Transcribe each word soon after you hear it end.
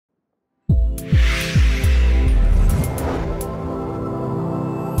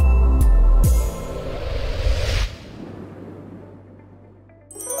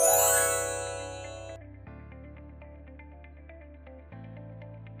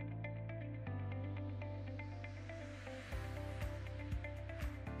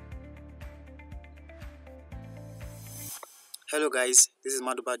Hello guys, this is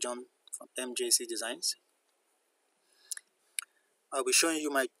Maduba John from MJCdesigns. I'll be showing you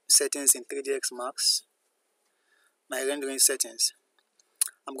my settings in 3dsmax, my rendering settings.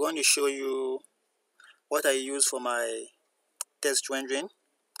 I'm going to show you what I use for my test rendering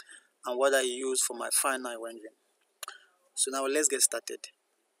and what I use for my final rendering. So now let's get started.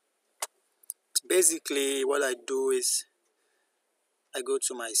 Basically what I do is I go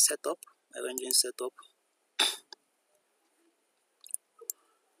to my setup, my rendering setup.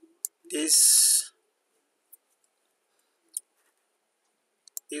 This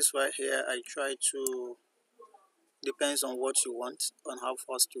right here, I try to, depends on what you want, on how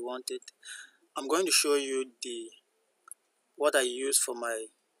fast you want it. I'm going to show you what I use for my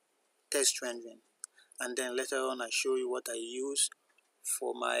test rendering, and then later on I show you what I use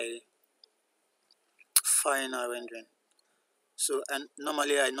for my final rendering. So I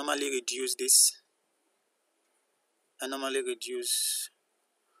normally reduce this. I normally reduce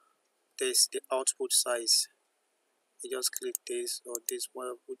the output size. I just click this or this,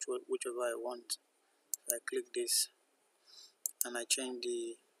 whichever I want. I click this and I change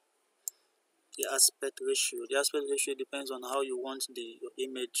the aspect ratio. The aspect ratio depends on how you want your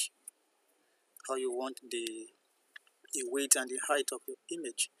image, how you want the weight and the height of your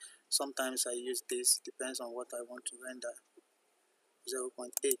image. Sometimes I use this, depends on what I want to render.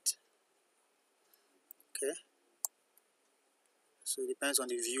 0.8. Okay, so it depends on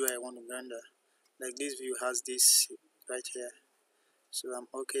the view I want to render. Like this view has this right here, so I'm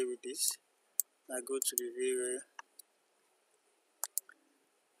okay with this. I go to the vray,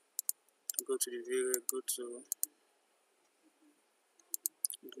 go to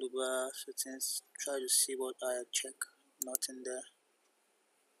global settings, try to see what I check. Nothing there.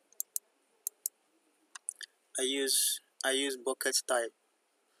 I use bucket type.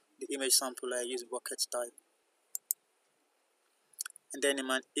 The image sample, I use bucket type. And then in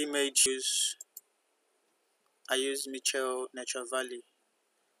my image I use Mitchell Natural Valley.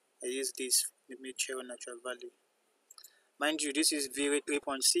 I use this Mitchell Natural Valley. Mind you, this is vray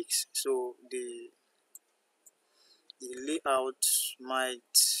 3.6, so the layout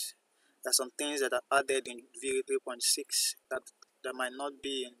there's some things that are added in vray 3.6 that might not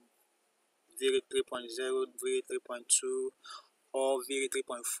be in vray 3.0, vray 3.2, or vray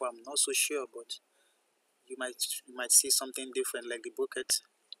 3.4. I'm not so sure, but you might see something different, like the bucket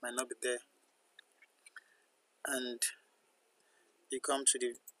might not be there. And you come to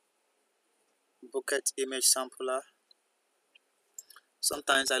the bucket image sampler.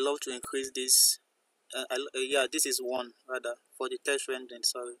 Sometimes I love to increase this. This is 1 rather for the test rendering.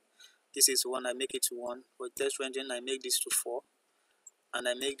 Sorry, this is 1. I make it to 1 for test rendering. I make this to 4, and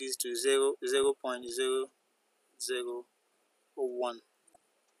I make this to 0.0001.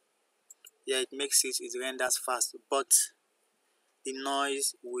 Yeah, it makes it renders fast, but the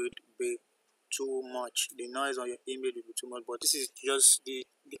noise would be too much. The noise on your image will be too much. But this is just the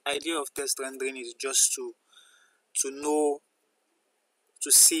idea of test rendering is just to know,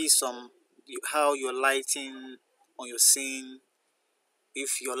 to see how your lighting on your scene,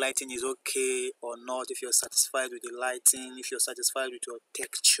 if your lighting is okay or not, if you're satisfied with the lighting, if you're satisfied with your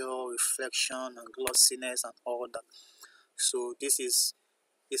texture, reflection and glossiness and all that. So this is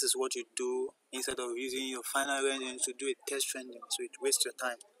what you do instead of using your final rendering to do a test rendering, so it wastes your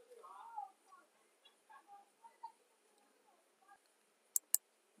time.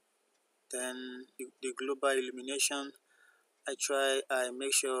 Then the global illumination, I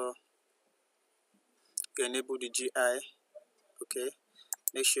make sure you enable the GI. Okay,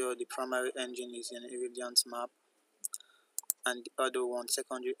 make sure the primary engine is in irradiance map, and the other one,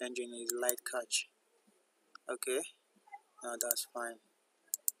 secondary engine, is light catch. Okay, now that's fine.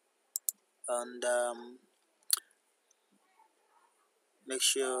 And make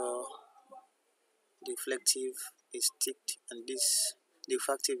sure the reflective is ticked, and this the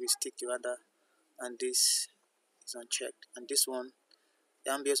refractive is ticked rather, and this is unchecked. And this one,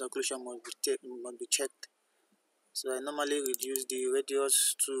 the ambient occlusion must be checked. So I normally reduce the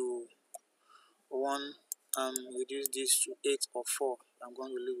radius to 1 and reduce this to 8 or 4. I'm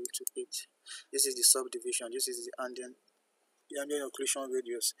going to leave it to 8. This is the subdivision. This is the ambient occlusion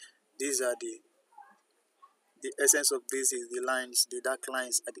radius. These are the essence of this is the lines, the dark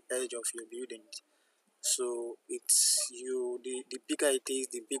lines at the edge of your building. So it's the bigger it is,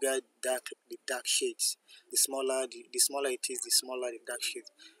 the bigger the dark shades. The smaller it is, the smaller the dark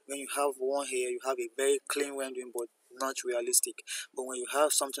shades. When you have one here, you have a very clean rendering but not realistic. But when you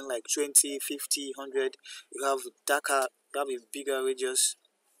have something like 20, 50, 100, you have darker, you have a bigger radius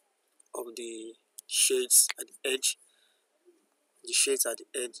of the shades at the edge.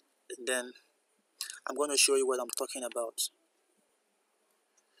 And then I'm going to show you what I'm talking about.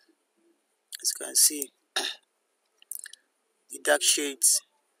 As you can see, the dark shades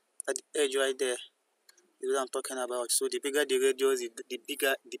at the edge right there is what I'm talking about. So the bigger the radius, the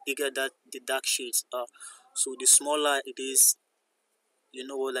bigger that the dark shades are. So the smaller it is, you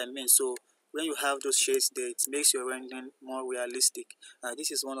know what I mean. So when you have those shades there, it makes your rendering more realistic.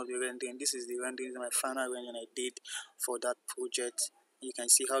 This is one of the rendering. This is the rendering, my final rendering I did for that project. You can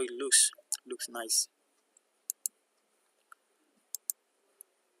see how it looks. Looks nice.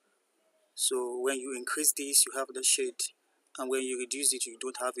 So when you increase this, you have the shade, and when you reduce it, you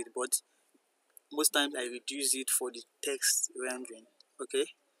don't have it. But most times I reduce it for the text rendering. Okay,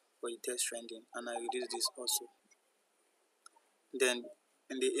 for the text rendering, and I reduce this also. Then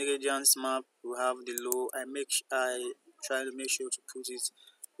in the irradiance map, we have the low. I try to make sure to put it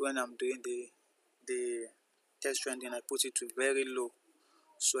when I'm doing the text rendering. I put it to very low,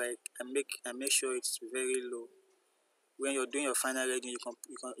 so I make sure it's very low. When you're doing your final rendering, you can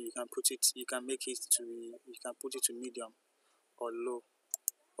put it, you can make it to, you can put it to medium or low.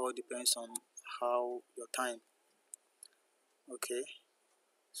 All depends on how your time. Okay,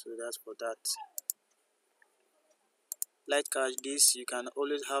 so that's for that. Light catch this, you can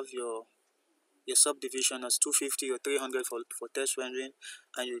always have your subdivision as 250 or 300 for test rendering,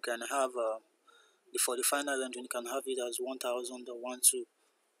 and you can have for the final rendering you can have it as 1000 or 12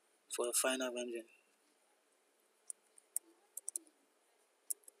 for the final rendering.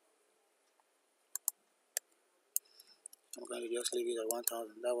 I'm going to just leave it at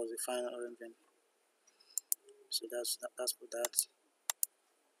 1000. That was the final rendering. So that's for that.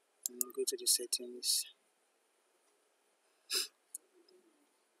 And go to the settings.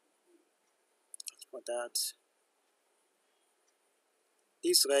 For that,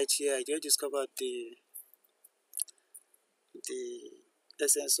 this right here, I just discovered the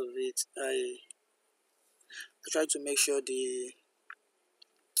essence of it. I try to make sure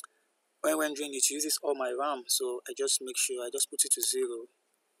when rendering it uses all my RAM, so I just make sure I just put it to 0.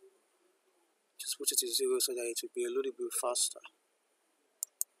 Just put it to 0 so that it will be a little bit faster.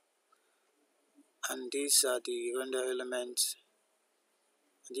 And these are the render elements.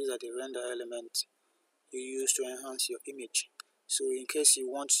 And these are the render elements you use to enhance your image. So in case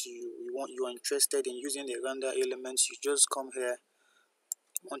you are interested in using the render elements, you just come here.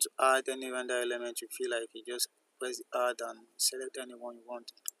 Want to add any render element you feel like, you just press add and select anyone you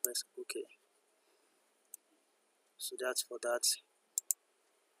want, press OK. So that's for that.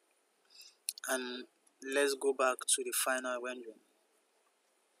 And let's go back to the final rendering.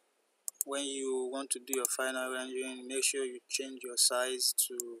 When you want to do your final rendering, make sure you change your size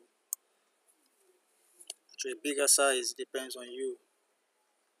to a bigger size, depends on you.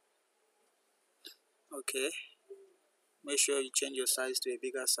 Okay, make sure you change your size to a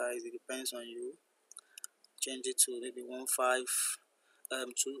bigger size, it depends on you. Change it to maybe 1500,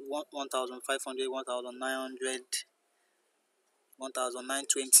 to 1500, 1900,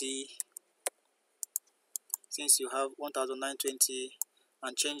 1920. Since you have 1920,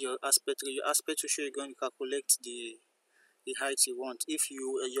 and change your aspect ratio. Your aspect ratio, you're going to calculate the height you want. If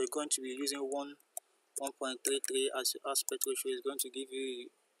you're going to be using 1.33 as your aspect ratio, is going to give you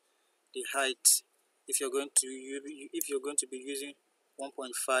the height. If you're going to be using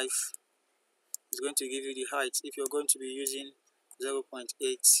 1.5, it's going to give you the height. If you're going to be using 0.8,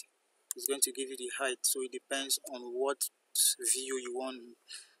 it's going to give you the height. So it depends on what view you want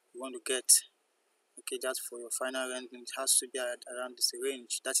to get. Okay, that's for your final rendering. It has to be around this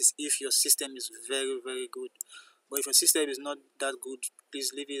range. That is if your system is very, very good. But if your system is not that good,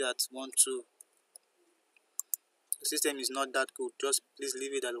 please leave it at 1.2. The system is not that good, just please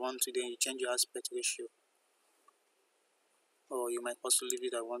leave it at 1.2, then you change your aspect ratio. Or you might also leave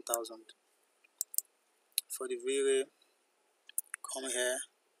it at 1000. For the vray, come here.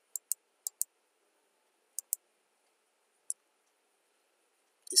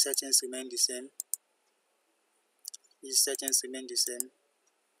 The settings remain the same. These settings remain the same.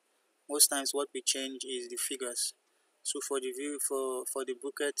 Most times what we change is the figures. So for the view for the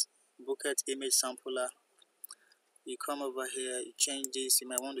bucket image sampler, you come over here, you change this. You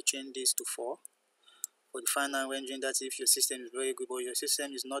might want to change this to 4. For the final rendering, that's if your system is very good, but your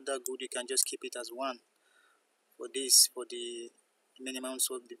system is not that good, you can just keep it as 1 for this, for the minimum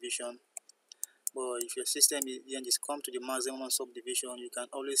subdivision. But if your system is, then just come to the maximum subdivision, you can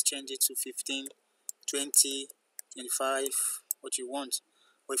always change it to 15, 20, 25, what you want.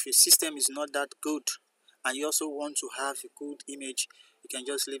 But if your system is not that good and you also want to have a good image, you can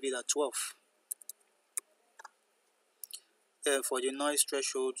just leave it at 12. For the noise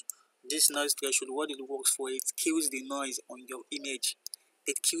threshold, this noise threshold, what it works for, it kills the noise on your image.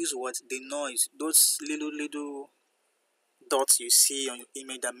 It kills what? The noise. Those little dots you see on your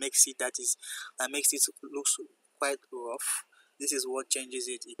image that makes it looks quite rough. This is what changes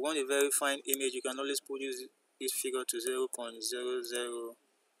it. If you want a very fine image, you can always put this figure to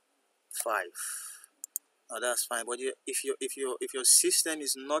 0.005. Now that's fine. But if your system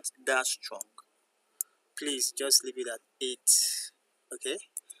is not that strong, please just leave it at 8. Okay.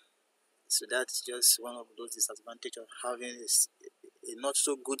 So that's just one of those disadvantages of having a not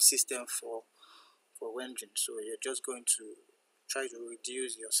so good system for rendering. So you're just going to try to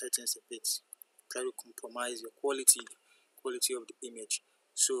reduce your settings a bit, try to compromise your quality of the image.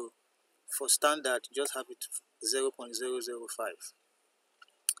 So for standard, just have it 0.005.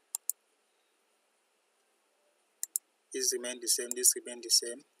 This remain the same, this remain the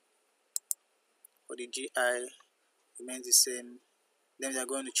same. For the GI remains the same. Then we are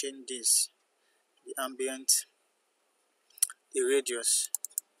going to change this, the ambient, the radius.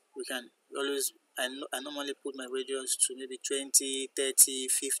 We can always, I normally put my radius to maybe 20, 30,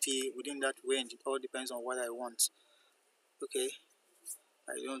 50, within that range. It all depends on what I want. Okay,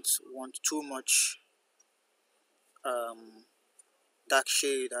 I don't want too much dark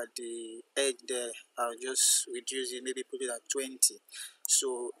shade at the edge there. I'll just reduce it, maybe put it at 20.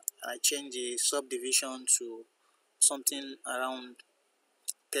 So I change the subdivision to something around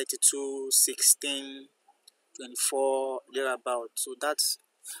 32, 16, 24, thereabout. So that's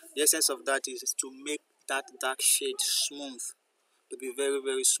the essence of that, is to make that dark shade smooth, to be very,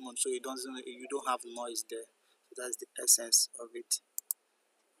 very smooth, so you don't have noise there. So that's the essence of it.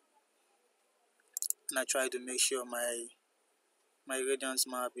 And I try to make sure my radiance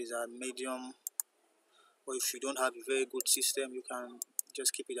map is at medium, or if you don't have a very good system, you can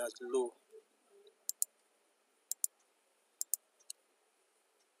just keep it as low.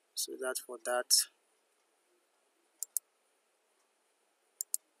 So that's for that.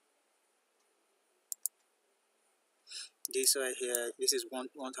 This right here, this is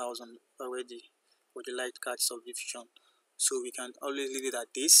 1000 already for the light card subdivision. So we can always leave it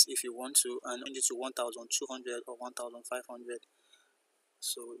at this if you want to, and change it to 1200 or 1500.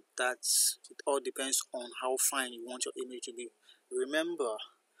 So it all depends on how fine you want your image to be. Remember,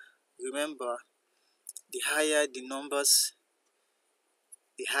 the higher the numbers,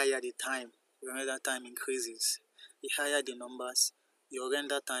 the higher the time. Your render time increases. The higher the numbers, your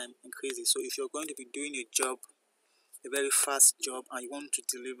render time increases. So if you're going to be doing a very fast job, and you want to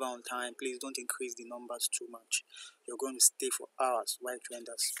deliver on time, please don't increase the numbers too much. You're going to stay for hours while it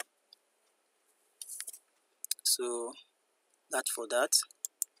renders. So that's for that.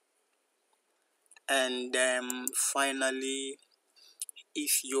 And finally,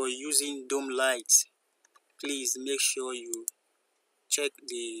 if you're using Domelight, please make sure you check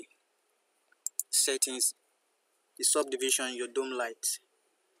the settings, the subdivision, your Domelight.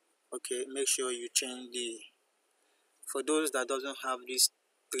 Okay, make sure you change for those that doesn't have this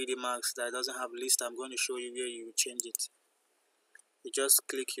 3dsmax, that doesn't have list, I'm going to show you where you change it. You just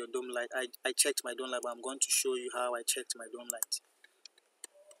click your Domelight. I checked my Domelight, but I'm going to show you how I checked my Domelight.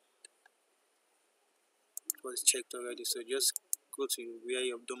 It was checked already, so just go to where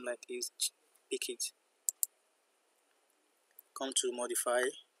your Domelight is, pick it, come to modify,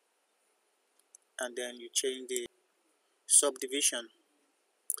 and then you change the subdivision.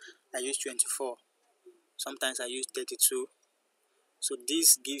 I use 24, sometimes I use 32. So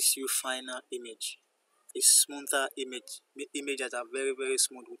this gives you finer image, a smoother image that are very, very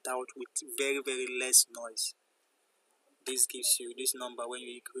smooth with very, very less noise. This gives you this number. When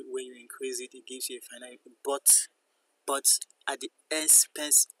you increase it, it gives you a finer image, but at the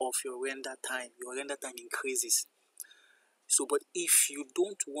expense of your render time increases. So, but if you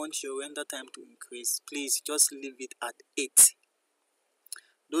don't want your render time to increase, please just leave it at 8.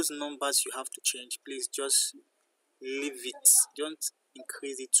 Those numbers you have to change, please just leave it. Don't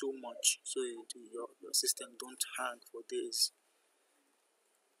increase it too much, so your system don't hang for days.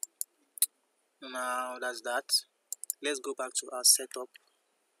 Now that's that. Let's go back to our setup,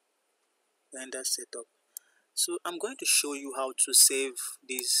 render setup. So I'm going to show you how to save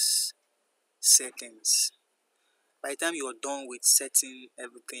these settings. By the time you are done with setting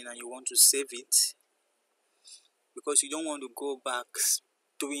everything and you want to save it, because you don't want to go back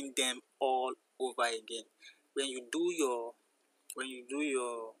doing them all over again. When you do your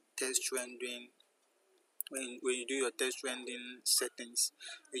test rendering, when you do your test rendering settings,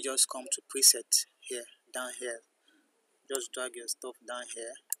 you just come to preset here, down here. Just drag your stuff down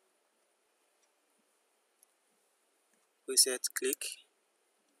here. Preset, click.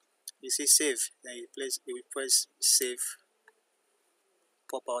 You see save, then you press save.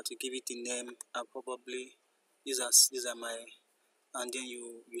 Pop out, you give it a name, and probably these are my, and then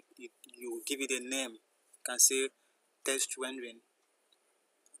you give it a name. You can say test rendering.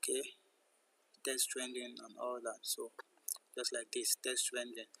 Okay, test rendering and all that. So just like this, test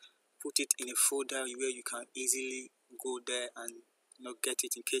rendering. Put it in a folder where you can easily go there and get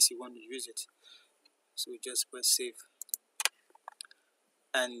it in case you want to use it. So just press save.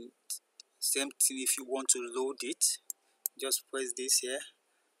 And same thing, if you want to load it, just press this here,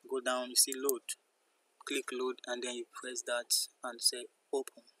 go down, you see load, click load, and then you press that and say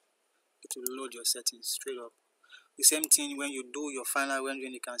open. It will load your settings straight up. The same thing when you do your final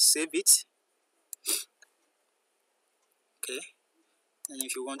rendering, you can save it. Okay, and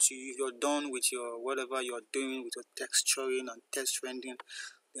if you want to, if you're done with your whatever you're doing with your texturing and test rendering,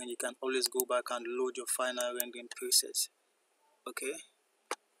 then you can always go back and load your final rendering presets. Okay,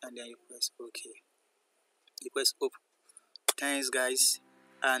 and then you press OK. You press open. Thanks guys,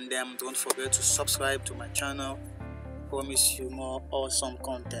 and don't forget to subscribe to my channel. I promise you more awesome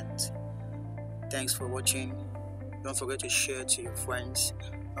content. Thanks for watching. Don't forget to share to your friends.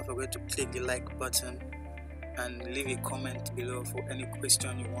 Don't forget to click the like button and leave a comment below for any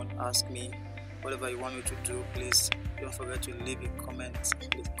question you want to ask me. Whatever you want me to do, please don't forget to leave a comment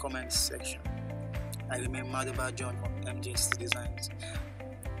in the comment section. I remain John from MJCdesigns.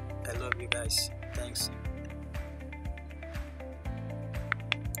 I love you guys. Thanks.